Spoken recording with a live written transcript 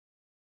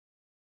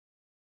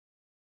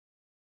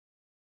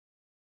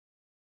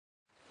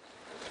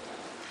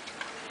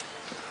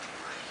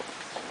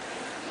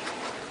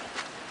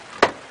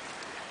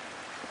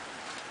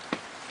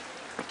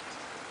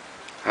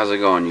How's it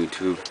going,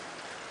 YouTube?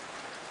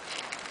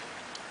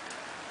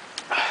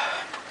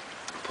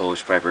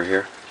 Polish Piper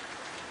here.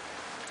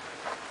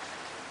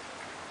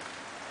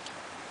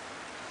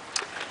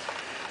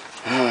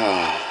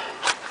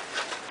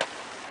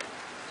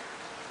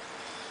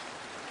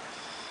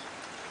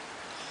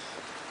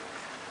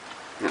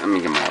 Let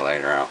me get my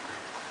lighter out.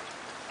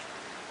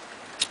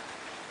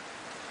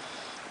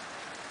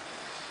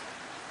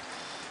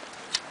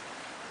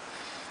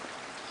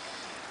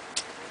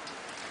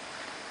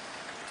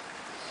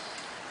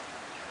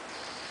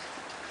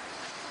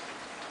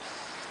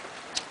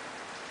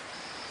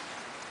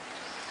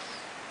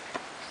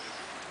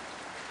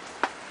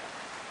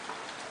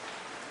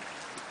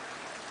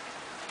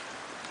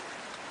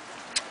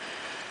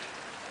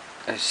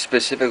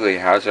 Specifically,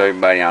 how's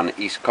everybody on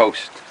the East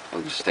Coast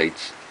of the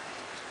States?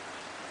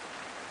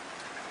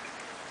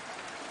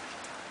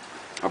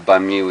 By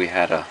me, we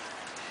had a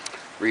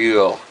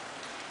real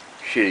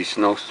shitty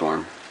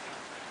snowstorm.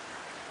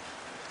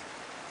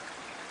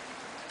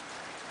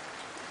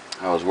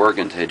 I was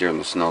working today during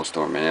the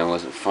snowstorm and it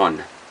wasn't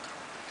fun.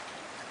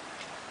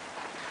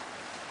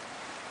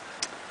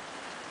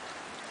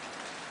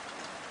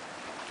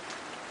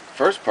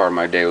 First part of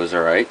my day was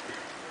alright.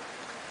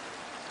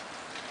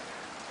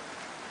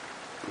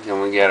 Then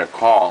we get a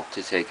call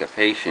to take a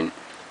patient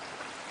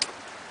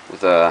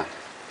with a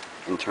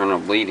internal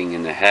bleeding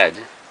in the head,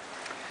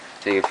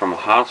 take it from a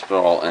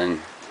hospital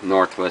in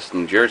northwest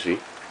New Jersey.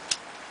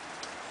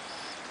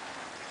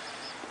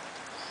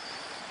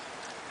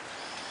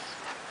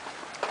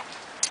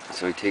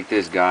 So we take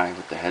this guy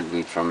with the head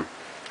bleed from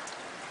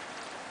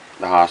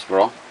the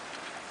hospital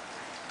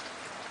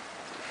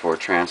for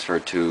transfer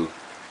to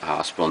a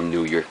hospital in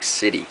New York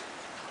City.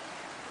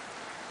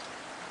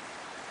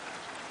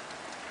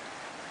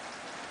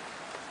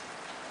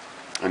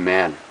 And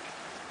man,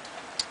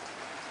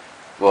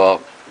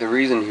 well, the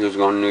reason he was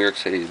going to New York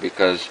City is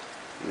because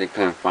they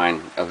couldn't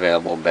find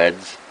available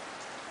beds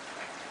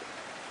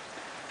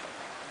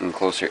in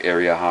closer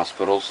area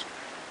hospitals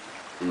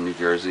in New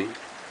Jersey.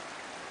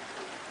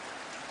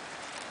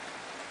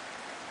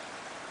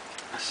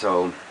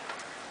 So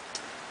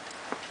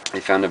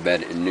they found a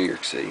bed in New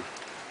York City.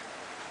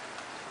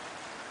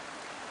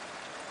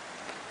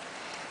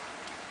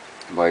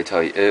 But I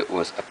tell you, it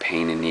was a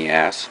pain in the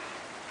ass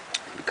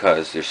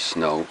because there's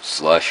snow,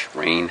 slush,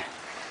 rain,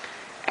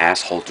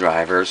 asshole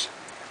drivers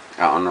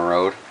out on the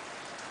road.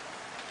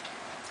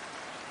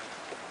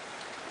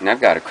 And I've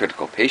got a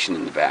critical patient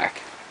in the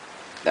back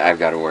that I've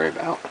got to worry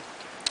about.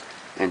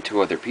 And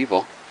two other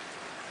people,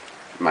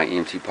 my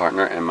EMT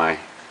partner and my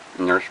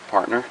nurse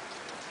partner.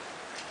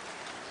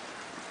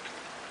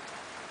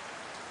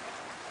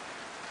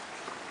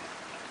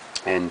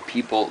 And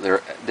people,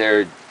 there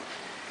are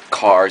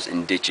cars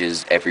and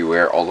ditches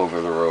everywhere, all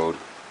over the road.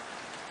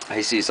 I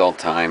see this all the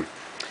time.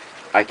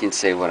 I can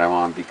say what I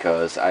want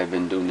because I've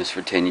been doing this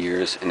for 10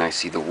 years and I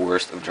see the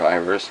worst of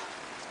drivers.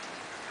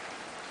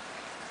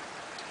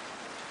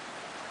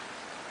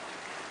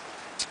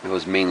 It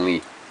was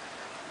mainly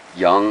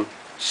young,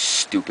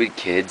 stupid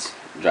kids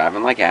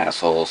driving like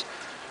assholes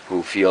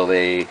who feel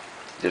they're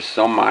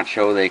so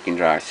macho they can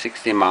drive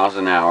 60 miles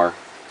an hour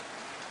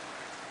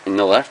in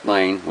the left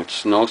lane with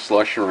snow,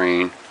 slush, and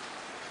rain,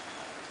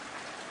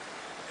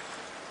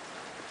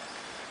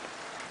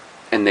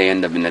 and they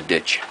end up in a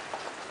ditch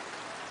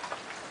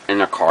and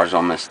their car's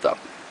all messed up.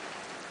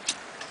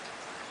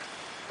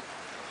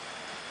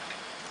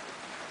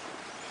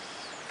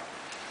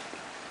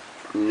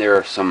 And there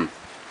are some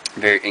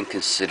very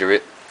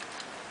inconsiderate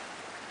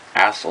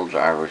asshole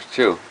drivers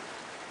too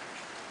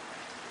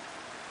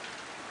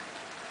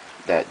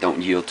that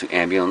don't yield to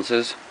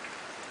ambulances.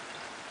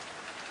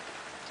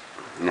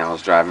 And I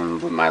was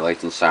driving with my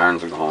lights and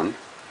sirens going.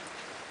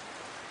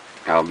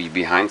 I'll be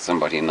behind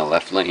somebody in the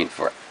left lane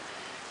for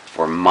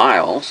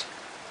miles,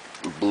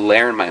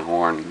 blaring my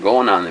horn,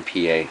 going on the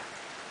PA,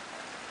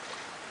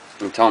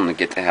 and telling them to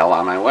get the hell out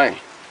of my way.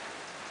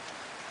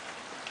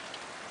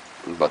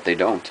 But they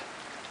don't.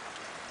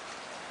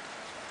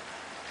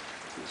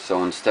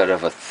 So instead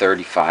of a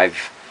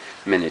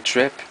 35-minute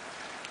trip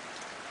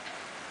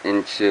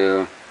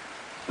into,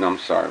 no, I'm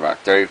sorry,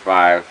 about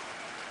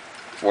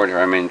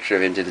 45-minute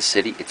trip into the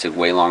city, it took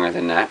way longer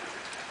than that.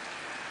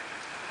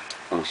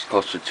 Almost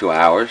close to 2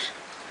 hours.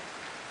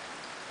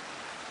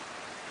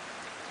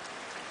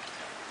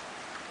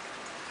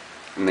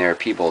 And there are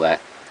people that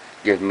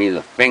give me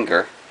the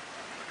finger,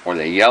 or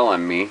they yell at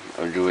me,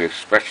 or do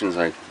expressions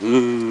like,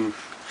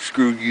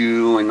 screw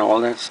you, and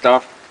all that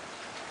stuff.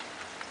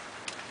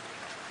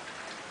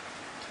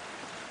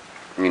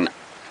 I mean,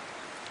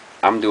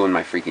 I'm doing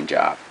my freaking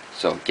job,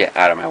 so get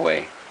out of my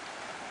way.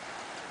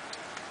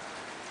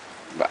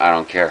 But I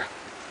don't care.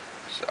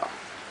 So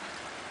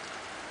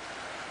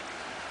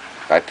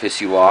if I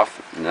piss you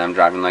off and I'm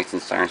driving lights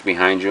and sirens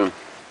behind you,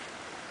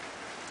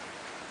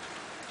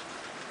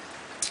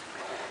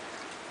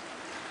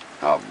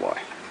 oh boy.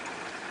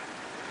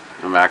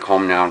 I'm back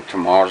home now.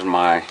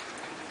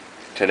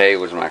 Today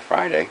was my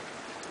Friday.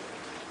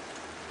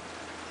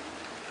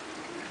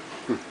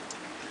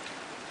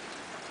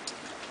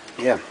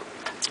 yeah,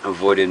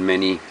 avoided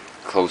many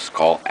close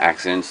call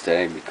accidents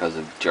today because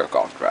of jerk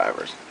off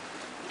drivers.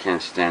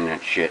 Can't stand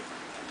that shit.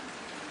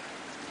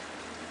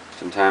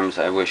 Sometimes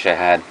I wish I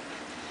had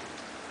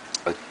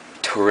a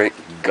turret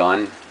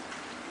gun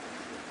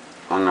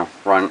on the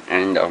front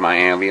end of my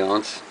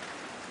ambulance.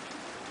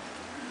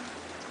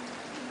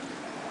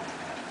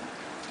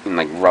 And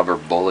like rubber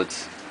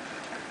bullets.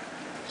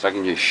 So I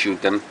can just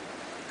shoot them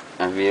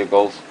at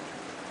vehicles.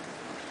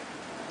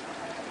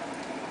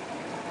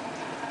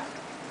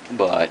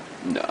 But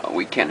no,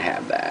 we can't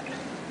have that.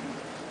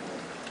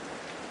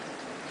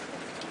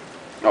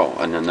 Oh,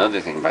 and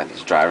another thing about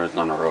these drivers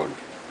on the road.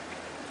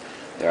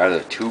 They're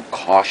either too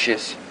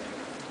cautious,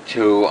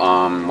 too,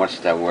 what's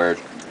that word?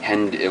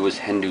 It was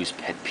Hendu's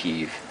pet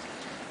peeve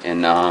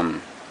in,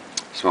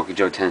 Smoky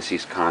Joe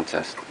Tennessee's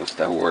contest. What's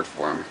that word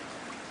for him?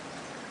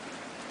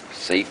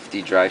 Safe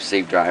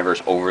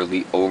drivers,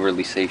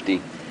 overly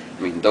safety.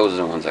 I mean, those are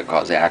the ones that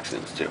cause the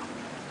accidents too.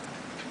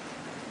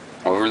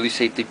 Overly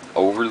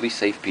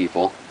safe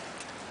people.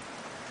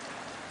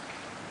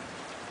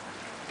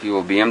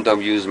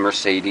 BMWs,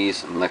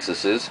 Mercedes, and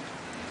Lexuses,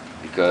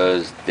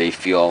 because they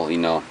feel,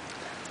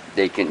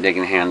 they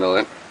can handle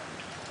it.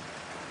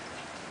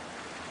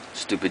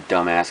 Stupid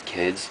dumbass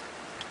kids.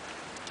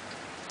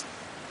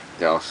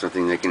 They also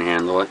think they can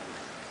handle it.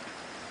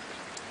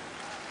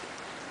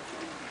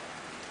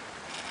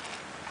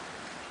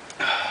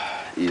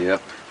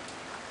 Yep.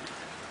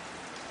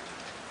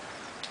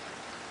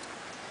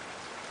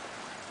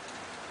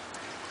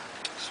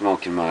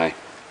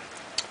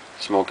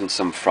 Smoking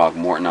some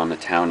Frogmorton on the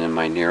town in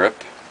my Nerup.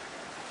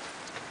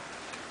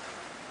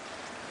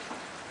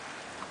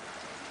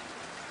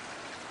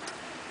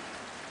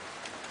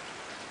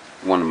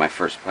 One of my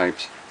first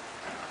pipes.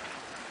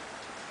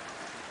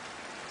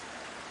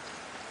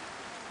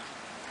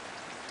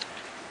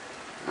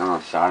 I'm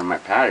outside of my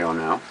patio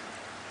now.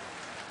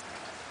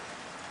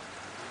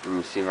 Let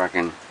me see if I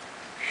can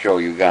show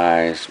you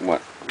guys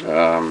what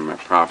my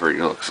property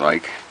looks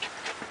like.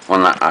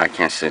 Well, I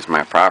can't say it's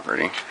my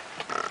property.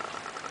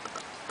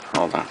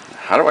 Hold on.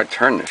 How do I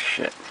turn this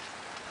shit?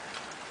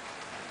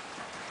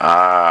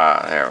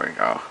 Ah, there we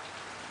go.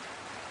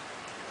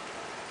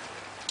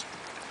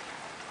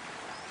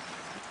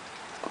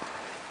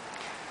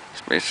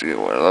 It's basically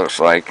what it looks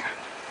like.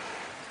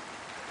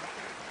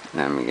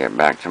 Let me get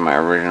back to my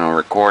original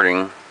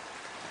recording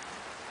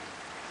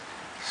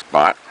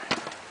spot.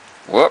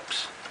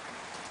 Whoops.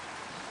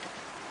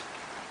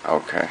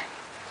 Okay.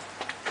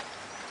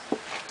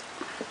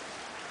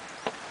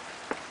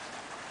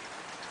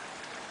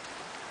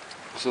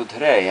 So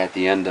today, at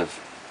the end of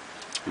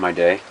my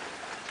day,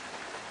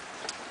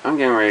 I'm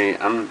getting ready.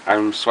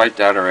 I'm swiped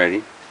out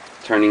already,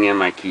 turning in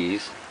my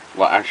keys.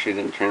 Well, actually, I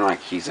didn't turn in my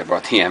keys. I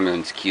brought the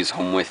ambulance keys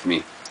home with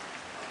me.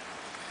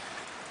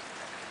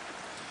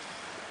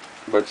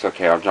 But it's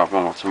okay. I'll drop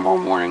them off tomorrow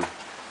morning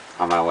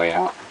on my way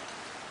out.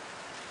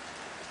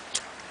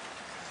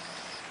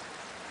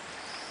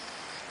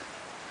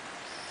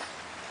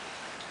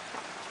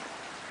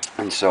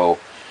 And so,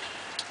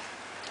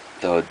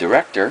 the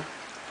director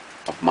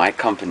of my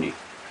company,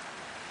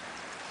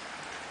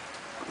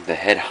 the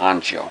head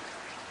honcho,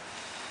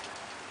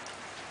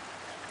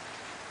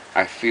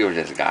 I fear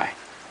this guy.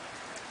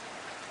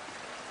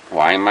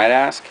 Why, you might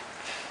ask?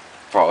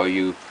 For all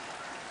you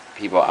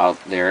people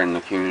out there in the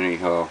community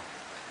who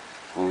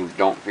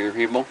don't fear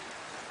people,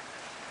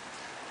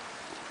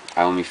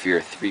 I only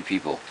fear 3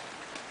 people.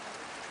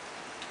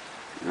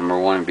 Number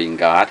 1 being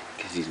God,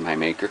 because He's my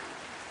maker.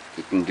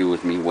 He can do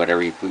with me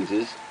whatever He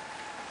pleases.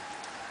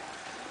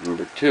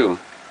 Number 2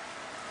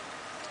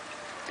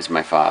 is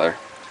my father.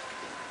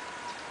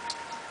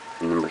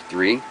 And number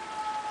 3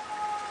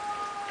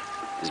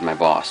 is my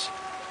boss.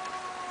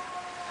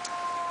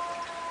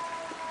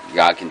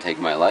 God can take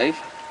my life.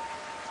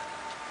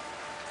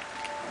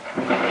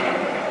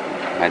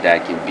 My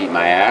dad can beat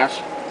my ass.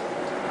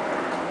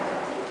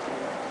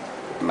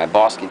 And my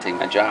boss can take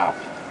my job.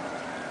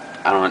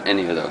 I don't want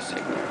any of those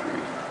taken away from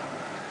me.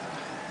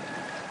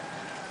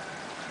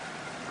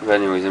 But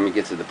anyways, let me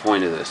get to the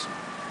point of this.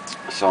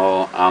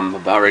 So I'm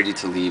about ready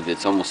to leave.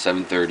 It's almost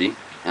 7:30. And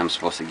I'm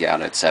supposed to get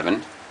out at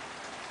 7.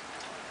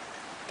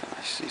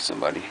 I see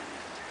somebody.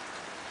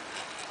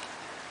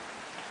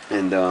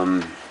 And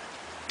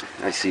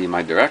I see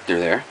my director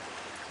there.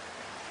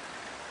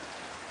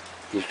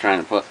 He's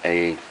trying to put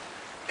a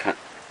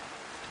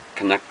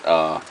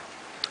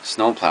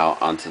snowplow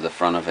onto the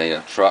front of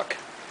a truck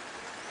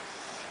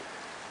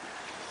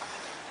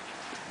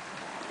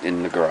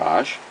in the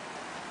garage.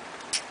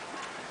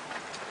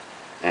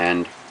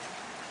 And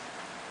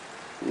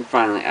he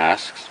finally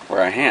asks for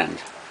a hand.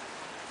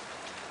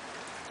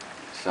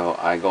 So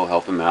I go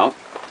help him out,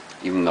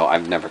 even though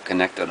I've never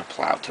connected a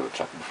plow to a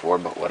truck before,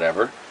 but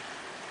whatever.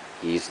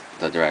 He's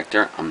the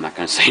director. I'm not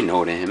going to say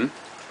no to him.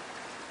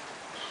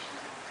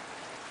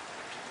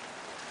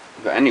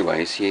 But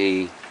anyways,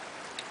 I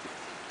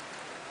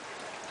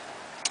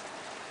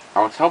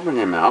was helping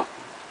him out.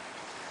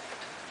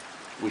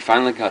 We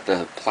finally got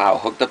the plow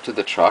hooked up to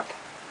the truck.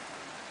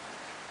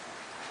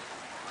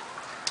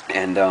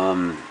 And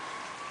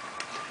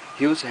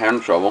he was having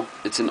trouble.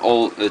 It's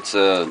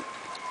a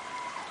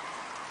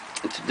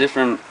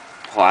different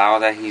plow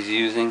that he's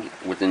using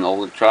with an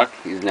older truck.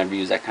 He's never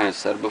used that kind of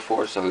setup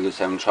before, so he was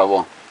having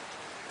trouble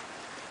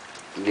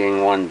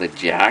getting one of the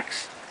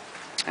jacks.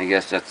 I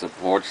guess that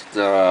supports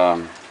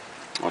the,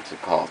 what's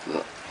it called,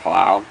 the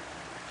plow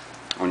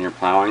when you're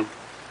plowing.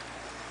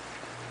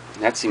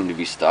 That seemed to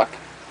be stuck,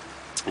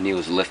 and he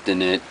was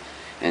lifting it,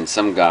 and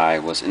some guy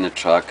was in the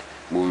truck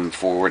moving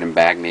forward and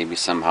back, maybe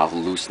somehow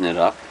loosen it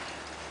up.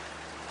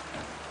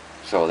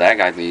 So that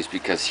guy leaves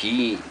because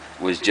he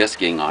was just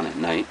getting on at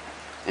night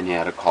and he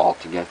had a call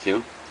to get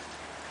to.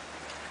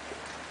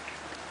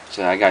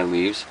 So that guy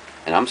leaves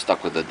and I'm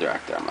stuck with the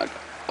director. I'm like,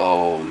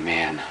 oh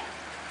man,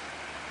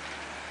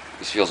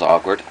 this feels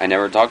awkward. I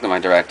never talked to my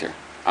director.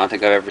 I don't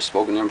think I've ever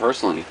spoken to him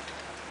personally,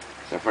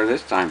 except for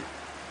this time.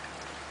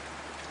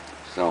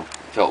 So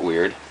it felt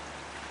weird.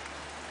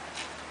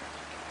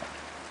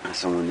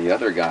 So when the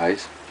other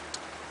guys,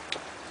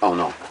 oh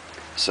no,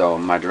 so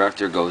my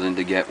director goes in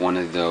to get one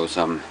of those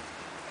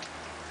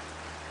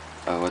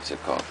what's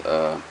it called,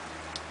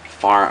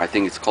 I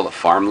think it's called a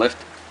farm lift.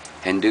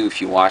 Hindu,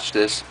 if you watch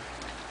this,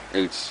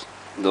 it's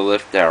the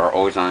lift that are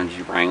always on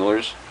Jeep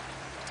Wranglers.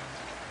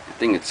 I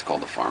think it's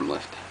called a farm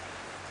lift.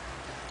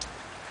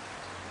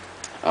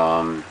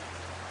 I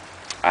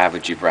have a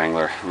Jeep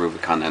Wrangler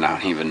Rubicon and I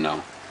don't even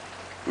know.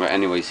 But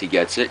anyways, he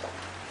gets it.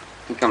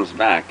 He comes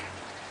back.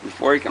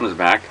 Before he comes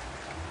back,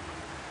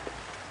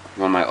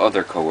 one of my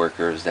other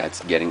coworkers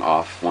that's getting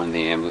off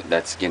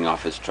that's getting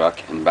off his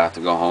truck and about to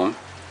go home.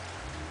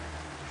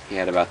 He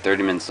had about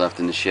 30 minutes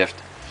left in the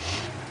shift,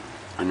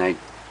 and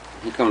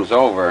he comes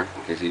over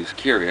because he was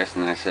curious,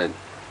 and I said,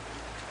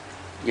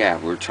 "Yeah,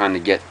 we're trying to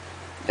get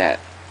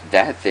that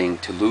thing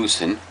to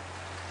loosen,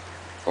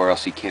 or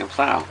else he can't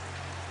plow."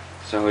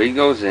 So he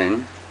goes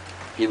in,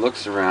 he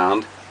looks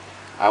around.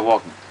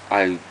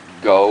 I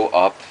go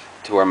up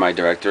to where my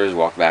director is,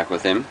 walk back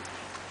with him.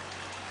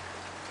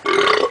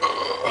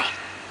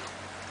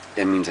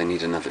 That means I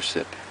need another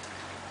sip.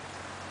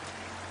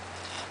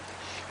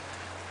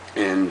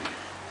 And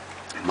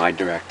my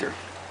director,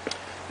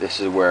 this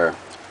is where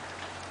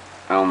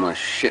I almost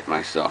shit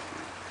myself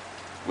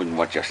with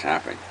what just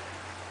happened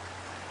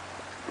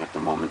at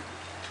the moment.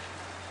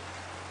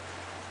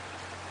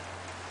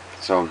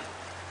 So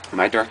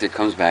my director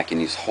comes back and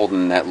he's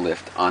holding that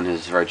lift on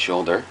his right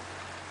shoulder,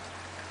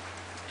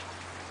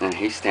 and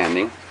he's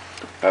standing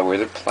by where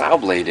the plow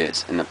blade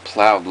is, and the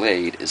plow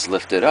blade is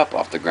lifted up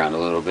off the ground a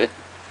little bit.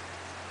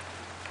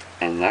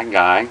 And that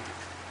guy,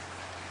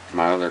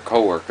 my other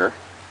coworker,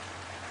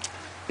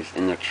 is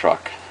in the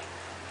truck,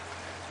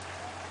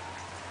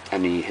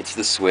 and he hits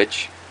the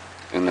switch,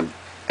 and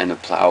the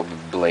plow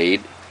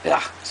blade,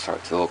 sorry,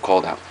 it's a little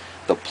cold out.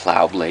 The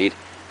plow blade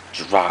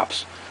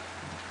drops,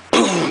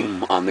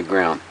 boom, on the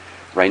ground,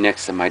 right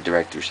next to my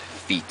director's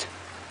feet,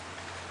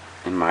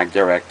 and my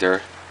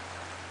director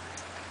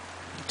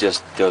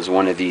just does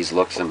one of these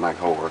looks at my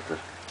coworker.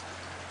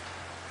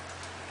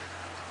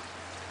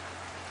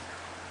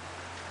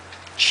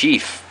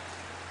 Chief,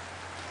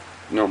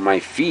 my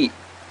feet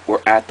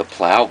were at the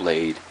plow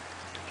blade.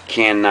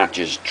 Cannot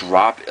just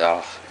drop.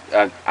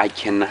 I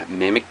cannot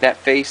mimic that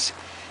face,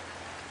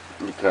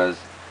 because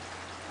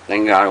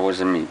thank God it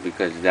wasn't me,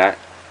 because that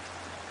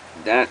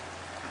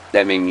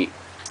made me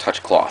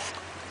touch cloth.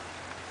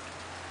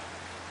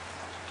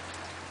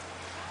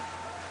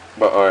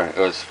 But it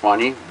was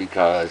funny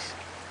because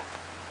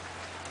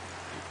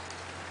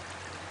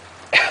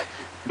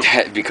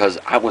because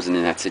I wasn't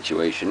in that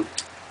situation.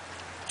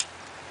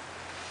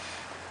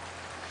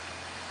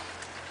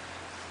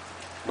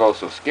 But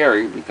also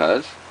scary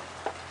because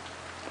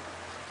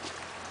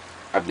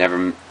I've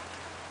never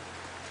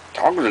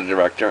talked to the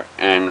director,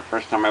 and the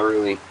first time I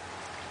really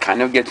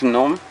kind of get to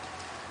know him,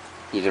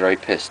 he's very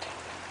pissed.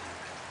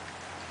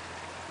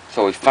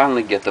 So we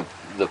finally get the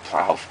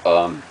plow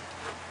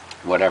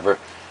whatever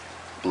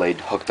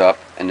blade hooked up,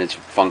 and it's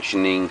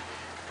functioning.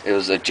 It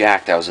was a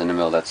jack that was in the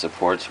middle that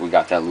supports. We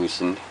got that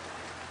loosened,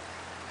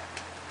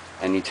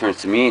 and he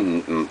turns to me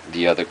and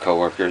the other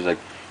coworkers like,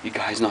 "You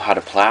guys know how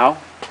to plow?"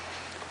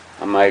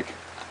 I'm like,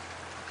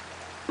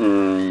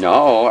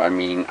 "No, I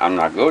mean, I'm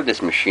not good at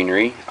this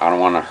machinery. I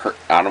don't want to hurt.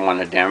 I don't want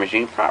to damage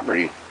any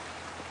property."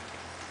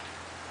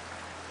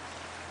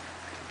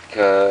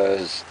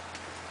 Because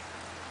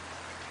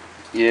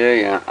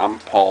yeah, I'm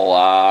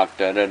Pollock,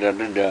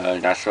 da-da-da-da-da.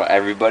 That's what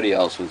everybody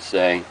else would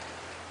say.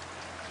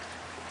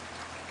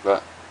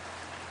 But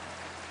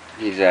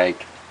he's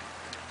like,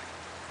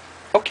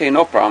 "Okay,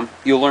 no problem.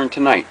 You'll learn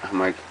tonight." I'm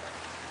like,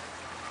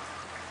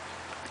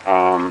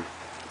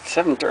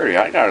 7:30.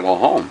 I gotta go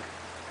home."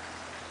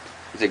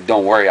 He's like,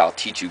 "Don't worry, I'll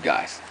teach you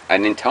guys." I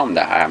didn't tell him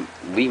that I'm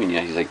leaving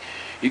yet. He's like,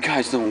 "You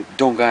guys don't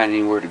got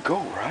anywhere to go,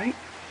 right?"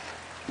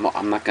 Well,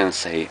 I'm not gonna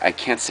say. I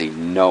can't say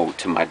no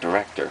to my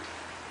director.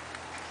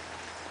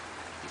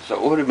 So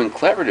it would have been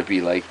clever to be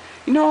like,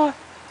 "You know what?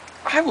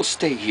 I will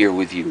stay here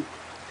with you."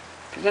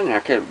 Because then I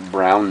could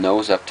brown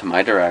nose up to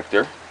my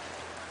director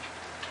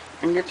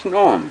and get to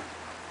know him.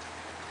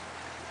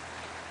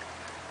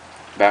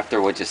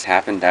 after what just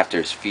happened, after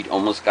his feet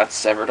almost got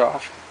severed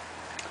off,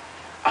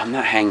 I'm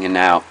not hanging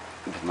out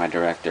with my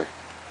director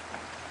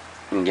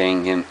and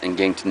getting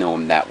to know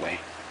him that way.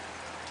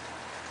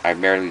 I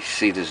barely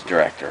see this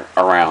director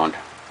around.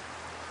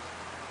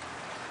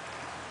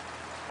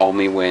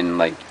 Only when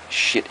like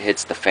shit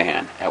hits the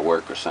fan at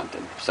work or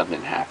something.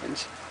 Something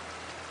happens.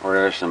 Or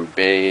there's some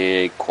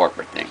big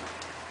corporate thing.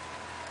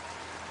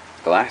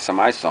 The last time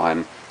I saw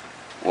him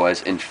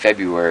was in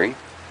February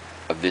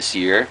of this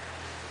year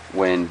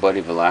when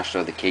Buddy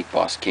Velasco, the cake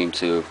boss, came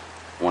to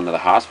one of the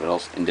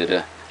hospitals and did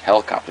a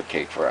helicopter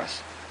cake for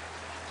us.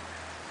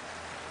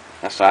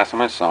 That's the last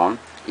time I saw him.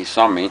 He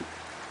saw me.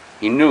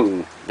 He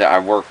knew that I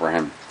worked for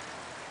him.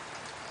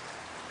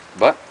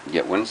 But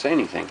yet wouldn't say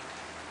anything.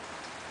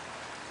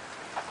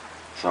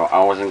 So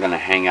I wasn't going to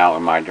hang out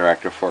with my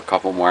director for a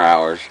couple more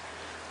hours.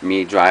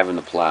 Me driving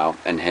the plow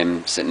and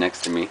him sitting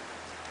next to me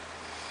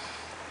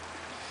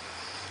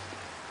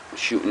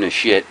shooting the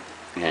shit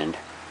and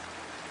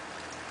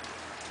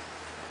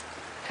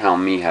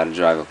telling me how to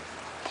drive a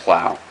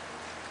plow.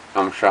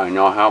 I'm sure I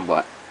know how,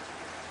 but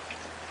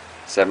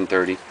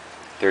 7:30,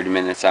 30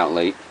 minutes out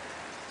late.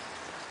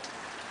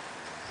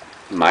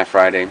 My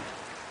Friday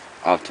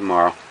of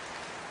tomorrow.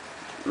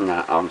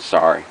 Nah, I'm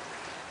sorry.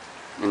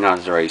 And I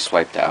was already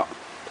swiped out.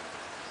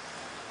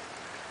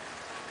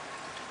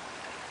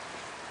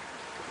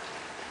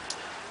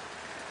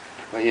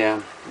 But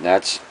yeah,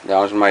 that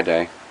was my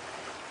day.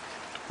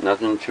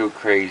 Nothing too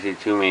crazy,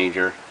 too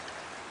major.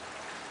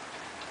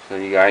 So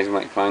you guys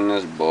might find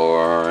this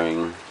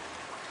boring.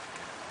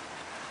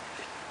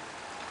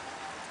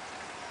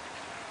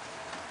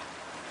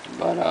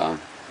 But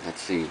let's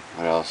see,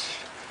 what else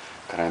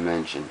could I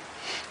mention?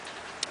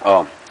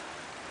 Oh,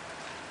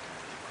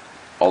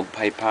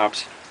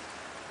 OldPipePops.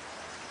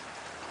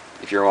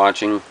 If you're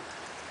watching,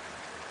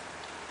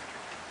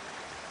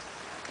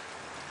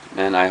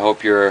 and I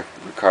hope you're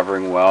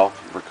recovering well,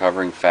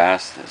 recovering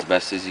fast, as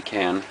best as you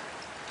can.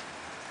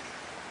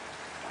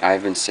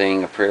 I've been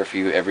saying a prayer for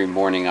you every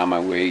morning on my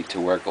way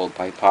to work,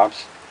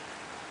 OldPipePops.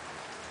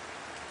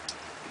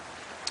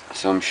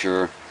 So I'm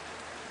sure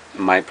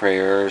my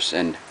prayers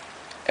and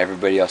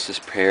everybody else's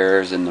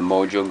prayers and the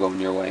mojo going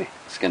your way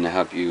is going to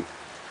help you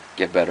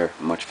get better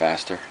much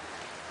faster.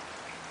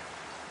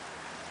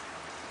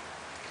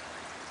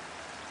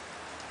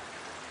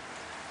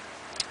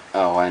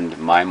 Oh, and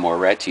my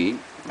Moretti,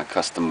 my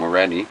custom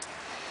Moretti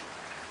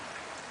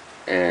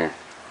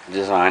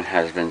design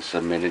has been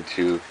submitted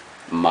to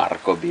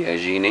Marco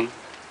Biagini.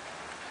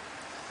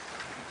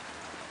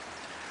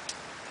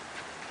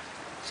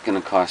 It's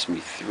gonna cost me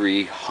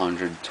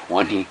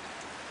 $320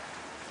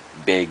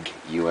 big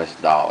US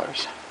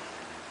dollars.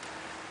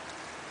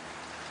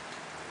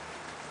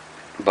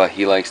 But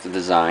he likes the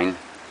design.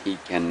 He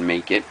can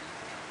make it.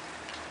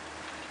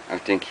 I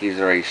think he's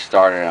already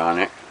started on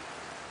it.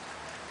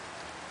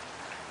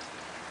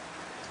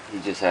 He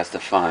just has to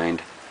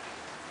find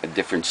a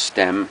different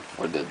stem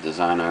for the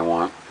design I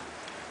want.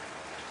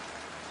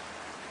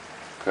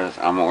 Because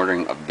I'm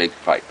ordering a big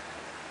pipe.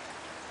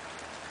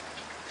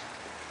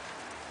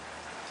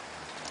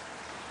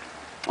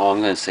 All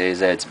I'm going to say is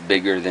that it's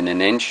bigger than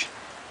an inch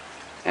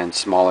and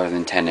smaller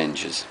than 10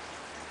 inches.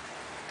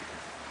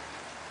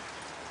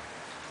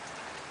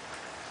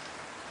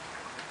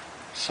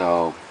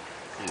 So,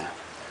 yeah.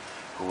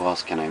 Who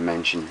else can I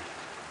mention?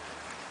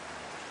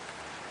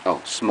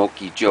 Oh,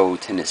 Smokey Joe,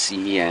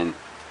 Tennessee, and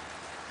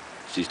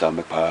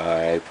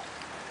Smoking+Pipe+Pipe.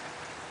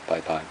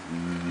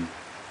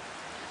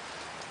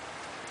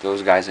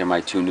 Those guys are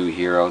my two new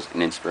heroes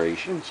and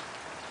inspirations.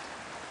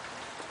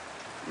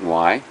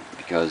 Why?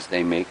 Because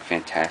they make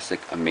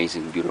fantastic,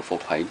 amazing, beautiful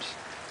pipes.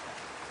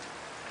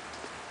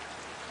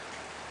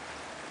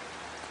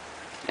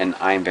 And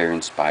I'm very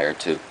inspired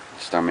to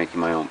start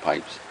making my own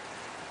pipes.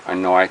 I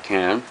know I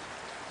can,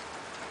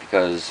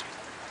 because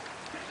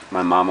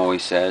my mom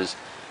always says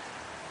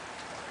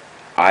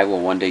I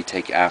will one day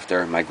take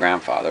after my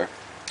grandfather,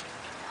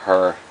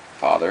 her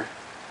father,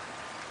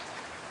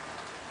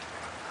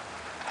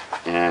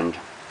 and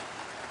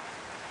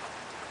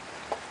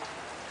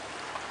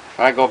if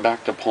I go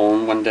back to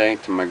Poland one day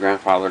to my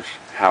grandfather's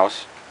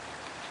house,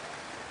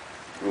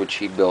 which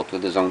he built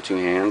with his own two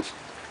hands,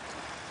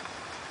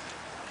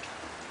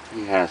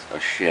 he has a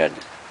shed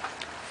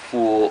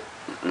full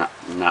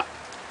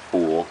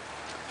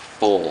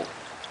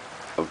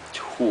of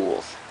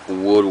tools,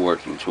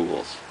 woodworking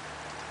tools.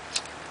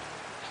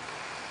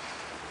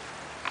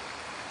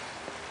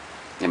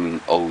 I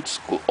mean old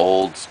school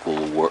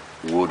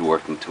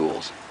woodworking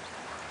tools.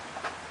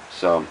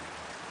 So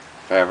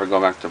if I ever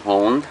go back to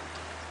Poland,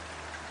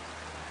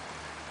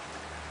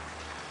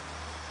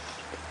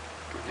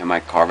 I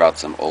might carve out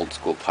some old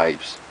school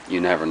pipes. You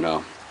never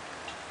know.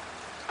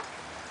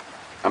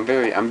 I've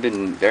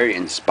been very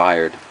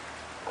inspired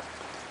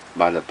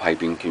by the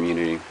piping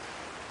community.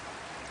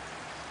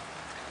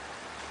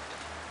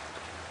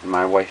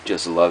 My wife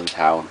just loves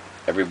how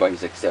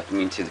everybody's accepting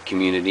me into the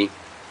community.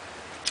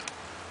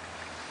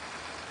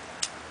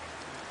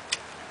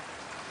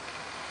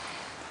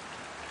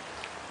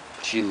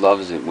 She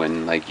loves it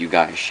when, like, you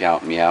guys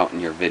shout me out in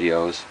your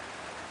videos.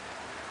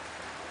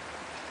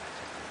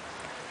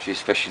 She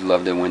especially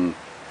loved it when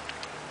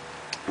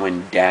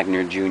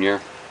Dagner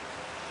Jr.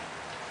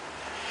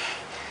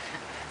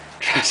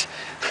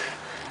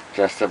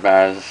 dressed up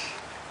as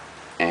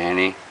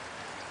Annie,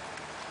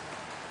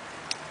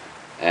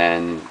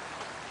 and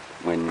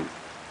when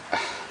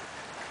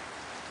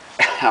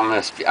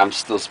I'm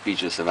still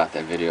speechless about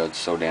that video. It's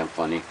so damn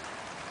funny.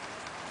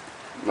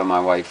 But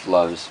my wife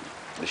loves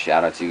the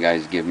shout outs you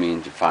guys give me,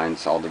 and she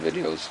finds all the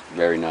videos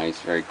very nice,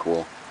 very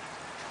cool.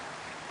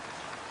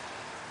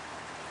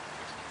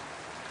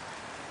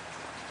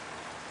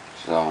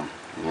 So,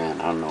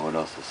 man, I don't know what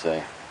else to say.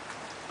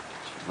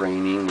 It's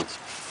raining, it's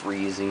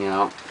freezing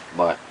out,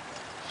 but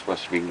it's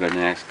supposed to be good the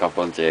next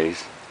couple of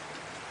days.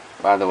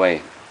 By the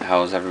way,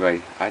 how's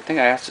everybody? I think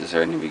I asked this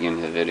in the beginning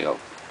of the video,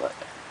 but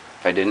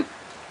if I didn't,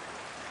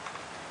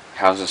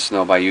 how's the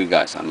snow by you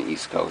guys on the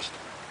East Coast?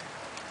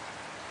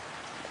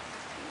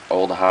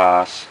 Old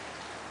Haas.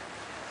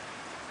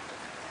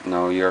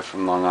 No, you're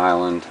from Long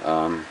Island.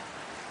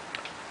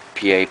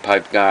 PA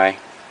pipe guy.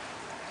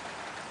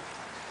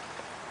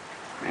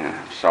 Man,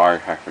 I'm sorry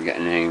if I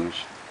forget names.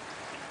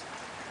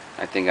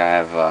 I think I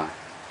have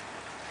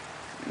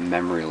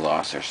memory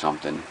loss or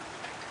something.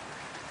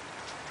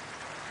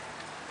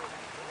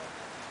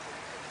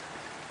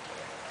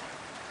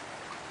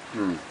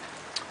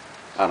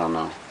 I don't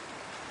know.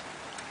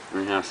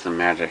 Let me have some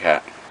magic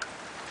hat.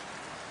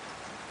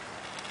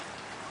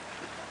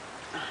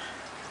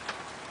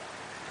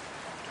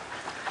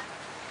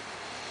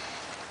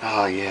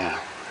 Oh yeah.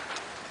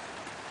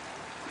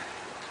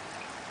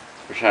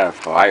 Wish I had a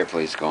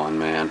fireplace going,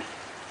 man.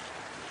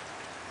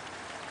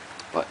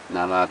 But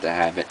not allowed to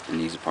have it in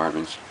these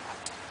apartments.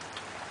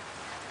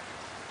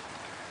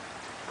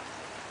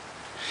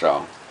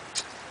 So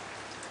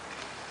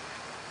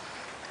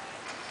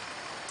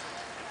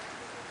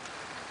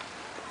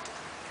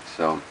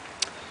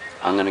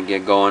I'm gonna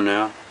get going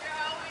now.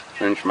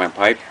 Finish my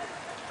pipe.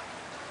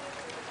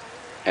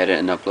 Edit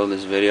and upload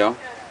this video.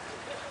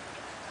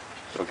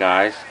 So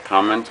guys,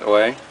 comment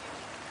away.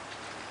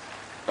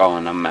 Oh,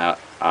 and I'm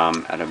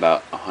at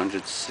about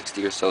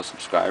 160 or so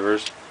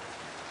subscribers.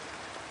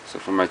 So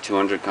for my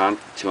 200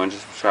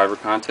 subscriber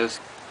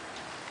contest,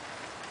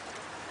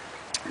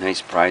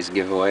 nice prize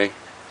giveaway.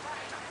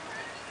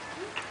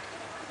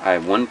 I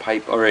have one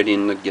pipe already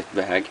in the gift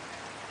bag,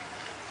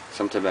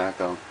 some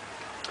tobacco,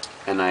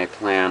 and I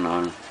plan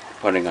on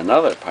putting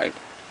another pipe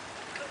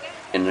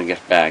in the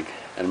gift bag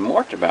and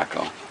more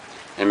tobacco,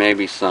 and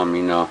maybe some,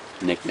 you know,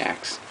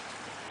 knickknacks.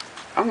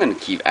 I'm gonna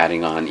keep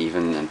adding on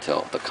even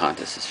until the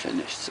contest is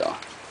finished. So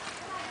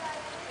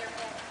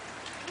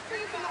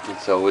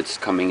it's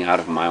coming out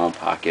of my own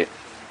pocket.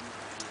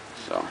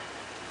 So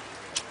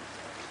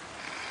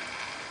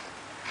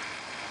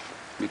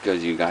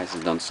because you guys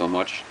have done so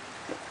much,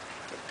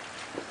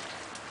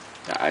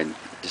 I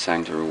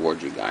decided to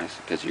reward you guys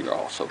because you're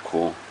all so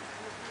cool.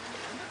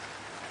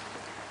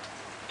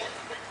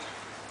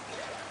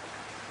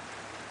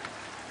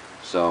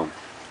 So,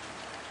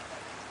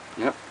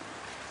 yep.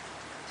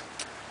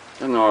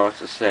 Don't know what else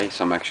to say,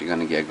 so I'm actually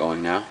gonna get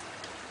going now.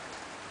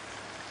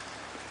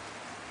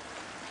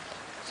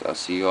 So I'll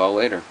see you all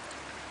later.